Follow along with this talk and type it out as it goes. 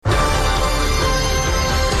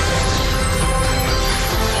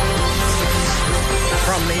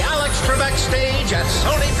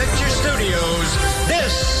studios,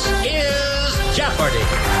 this is Jeopardy!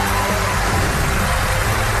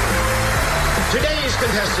 Today's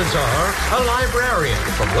contestants are a librarian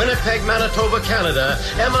from Winnipeg, Manitoba, Canada,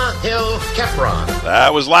 Emma Hill Kepron.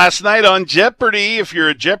 That was last night on Jeopardy! If you're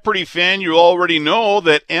a Jeopardy fan, you already know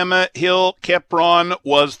that Emma Hill Kepron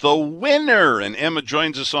was the winner. And Emma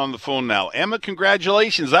joins us on the phone now. Emma,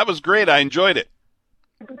 congratulations. That was great. I enjoyed it.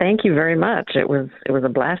 Thank you very much. It was a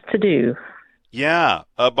blast to do. Yeah.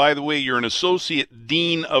 By the way, you're an associate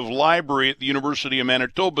dean of library at the University of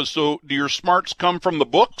Manitoba. So do your smarts come from the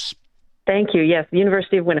books? Thank you. Yes, the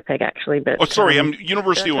University of Winnipeg, actually. But I'm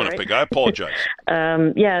University of Winnipeg. Right. I apologize.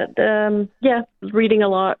 Reading a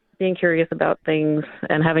lot, being curious about things,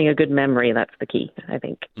 and having a good memory. That's the key, I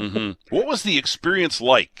think. Mm-hmm. What was the experience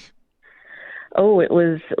like? Oh, it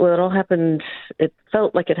all happened. It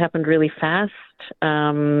felt like it happened really fast.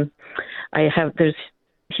 There's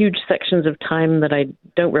huge sections of time that I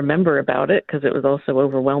don't remember about it because it was also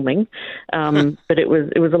overwhelming. But it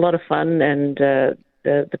was a lot of fun, and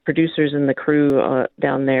the producers and the crew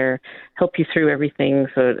down there help you through everything,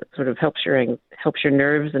 so it sort of helps your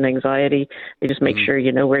nerves and anxiety. They just make sure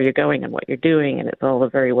you know where you're going and what you're doing, and it's all a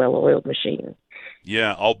very well-oiled machine.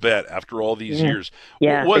 Yeah, I'll bet, after all these years.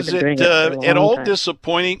 Yeah, was it at all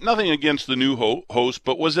disappointing, nothing against the new host,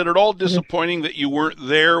 but was it at all disappointing that you weren't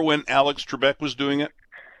there when Alex Trebek was doing it?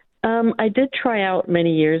 I did try out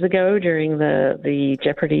many years ago during the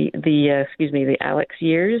Jeopardy, the Alex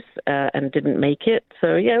years, and didn't make it.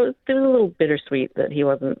 So yeah, it was a little bittersweet that he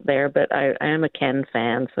wasn't there. But I am a Ken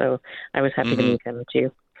fan, so I was happy to meet him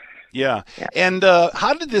too. Yeah. And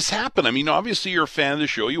how did this happen? I mean, obviously you're a fan of the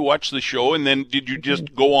show. You watched the show, and then did you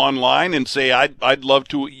just go online and say, I'd love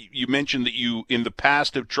to? You mentioned that you in the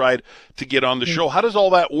past have tried to get on the show. How does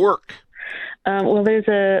all that work? Well,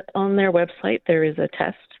 on their website there is a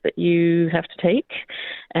test that you have to take,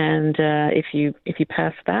 and if you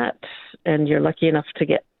pass that and you're lucky enough to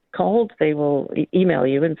get called, they will email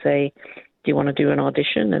you and say, do you want to do an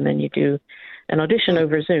audition? And then you do an audition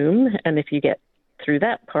over Zoom, and if you get through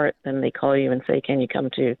that part, then they call you and say, can you come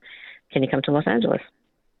to Los Angeles?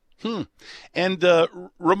 And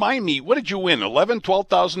remind me, what did you win?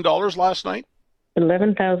 $12,000 last night?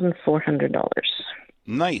 $11,400.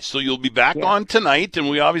 Nice. So you'll be back on tonight, and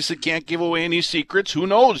we obviously can't give away any secrets. Who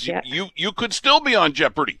knows? Yeah. You could still be on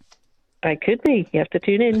Jeopardy. I could be. You have to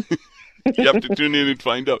tune in. You have to tune in and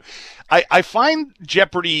find out. I find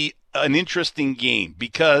Jeopardy an interesting game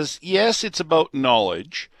because, yes, it's about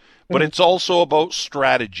knowledge, but it's also about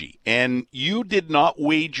strategy. And you did not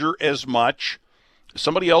wager as much.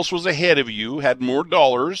 Somebody else was ahead of you, had more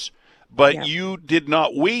dollars, but you did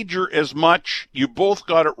not wager as much. You both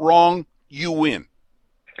got it wrong. You win.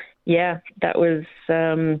 Yeah, that was,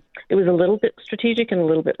 it was a little bit strategic and a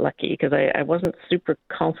little bit lucky because I wasn't super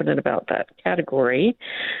confident about that category.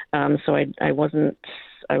 So I was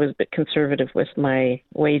a bit conservative with my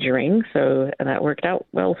wagering, and that worked out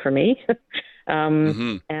well for me.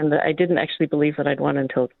 And I didn't actually believe that I'd won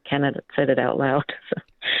until Ken said it out loud.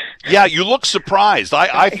 Yeah, you look surprised.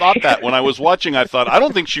 I thought that when I was watching. I thought, I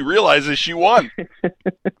don't think she realizes she won.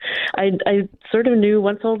 I sort of knew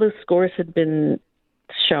once all the scores had been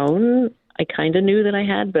shown, I kind of knew that I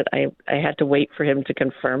had, but I had to wait for him to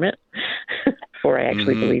confirm it before I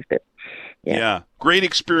actually believed it. Yeah. Great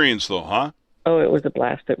experience, though, huh? Oh, it was a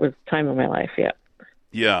blast. It was the time of my life, yeah.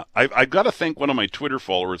 Yeah, I've got to thank one of my Twitter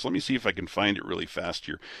followers. Let me see if I can find it really fast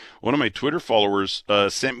here. One of my Twitter followers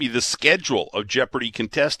sent me the schedule of Jeopardy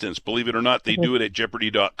contestants. Believe it or not, they do it at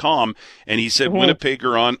Jeopardy.com. And he said Winnipeg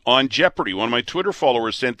are on Jeopardy. One of my Twitter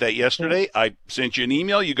followers sent that yesterday. I sent you an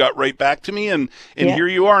email. You got right back to me, and here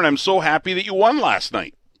you are. And I'm so happy that you won last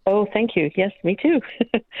night. Oh, thank you. Yes, me too.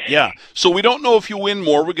 Yeah. So we don't know if you win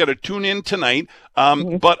more. We got to tune in tonight.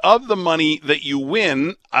 But of the money that you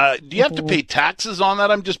win, do you have to pay taxes on that?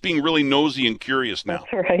 I'm just being really nosy and curious now.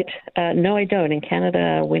 That's right. No, I don't. In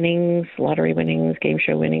Canada, winnings, lottery winnings, game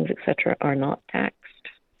show winnings, etc., are not taxed.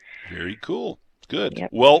 Very cool. Good. Yep.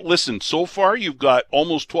 Well, listen, so far you've got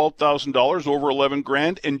almost $12,000, over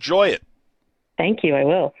 $11,000. Enjoy it. Thank you. I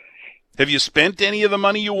will. Have you spent any of the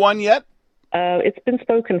money you won yet? It's been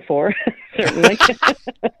spoken for, certainly.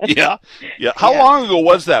 Yeah. How long ago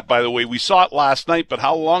was that, by the way? We saw it last night, but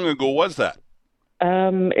how long ago was that?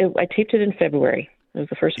 I taped it in February. It was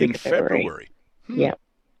the first week of February. Yeah.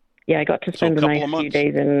 I got to spend a nice few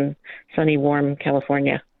days in sunny, warm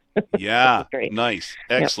California. Yeah, nice.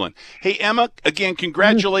 Excellent. Yep. Hey, Emma, again,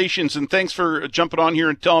 congratulations, and thanks for jumping on here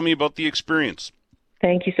and telling me about the experience.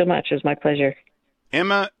 Thank you so much. It was my pleasure.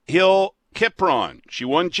 Emma Hill Kepron. She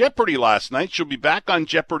won Jeopardy last night. She'll be back on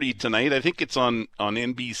Jeopardy tonight. I think it's on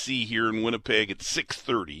NBC here in Winnipeg at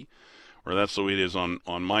 6:30. or that's the way it is on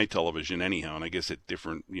my television anyhow. And I guess it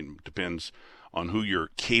depends on who your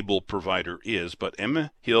cable provider is. But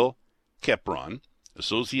Emma Hill Kepron,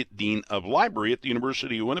 Associate Dean of Library at the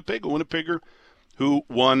University of Winnipeg, a Winnipegger who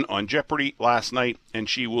won on Jeopardy last night, and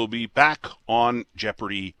she will be back on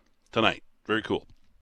Jeopardy tonight. Very cool.